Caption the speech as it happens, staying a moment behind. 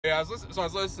Yeah, I was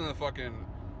listening to the fucking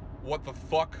What the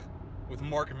Fuck with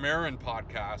Mark Maron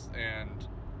podcast, and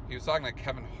he was talking to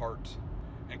Kevin Hart.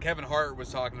 And Kevin Hart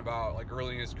was talking about, like,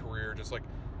 early in his career, just, like,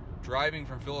 driving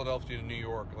from Philadelphia to New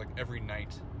York, like, every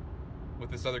night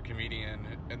with this other comedian,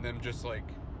 and then just, like,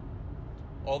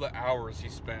 all the hours he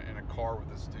spent in a car with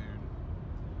this dude.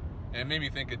 And it made me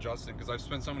think of Justin, because I've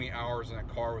spent so many hours in a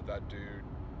car with that dude.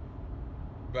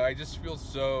 But I just feel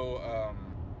so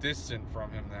distant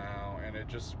from him now, and it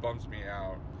just bums me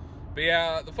out. But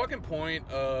yeah, the fucking point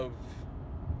of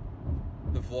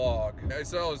the vlog, I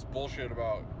said all this bullshit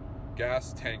about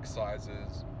gas tank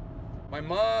sizes. My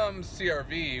mom's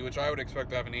CRV, which I would expect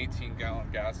to have an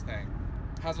 18-gallon gas tank,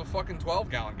 has a fucking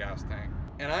 12-gallon gas tank.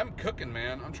 And I'm cooking,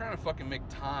 man. I'm trying to fucking make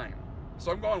time.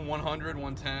 So I'm going 100,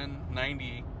 110,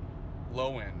 90,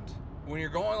 low end. When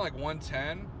you're going like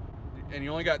 110 and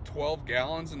you only got 12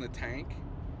 gallons in the tank,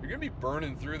 you're gonna be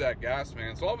burning through that gas,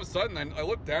 man. So all of a sudden, I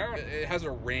look down, it has a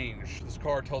range. This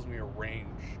car tells me a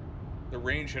range. The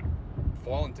range had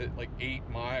fallen to like 8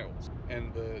 miles,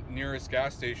 and the nearest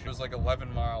gas station was like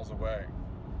 11 miles away.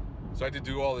 So I had to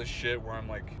do all this shit where I'm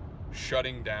like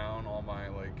shutting down all my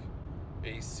like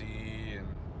AC and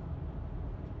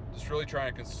just really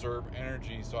trying to conserve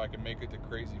energy so I can make it to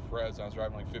Crazy Fred's. I was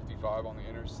driving like 55 on the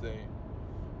interstate,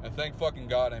 and thank fucking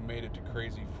God I made it to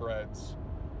Crazy Fred's.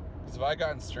 Because if I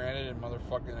gotten stranded in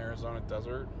motherfucking Arizona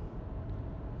desert,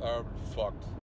 I would have been fucked.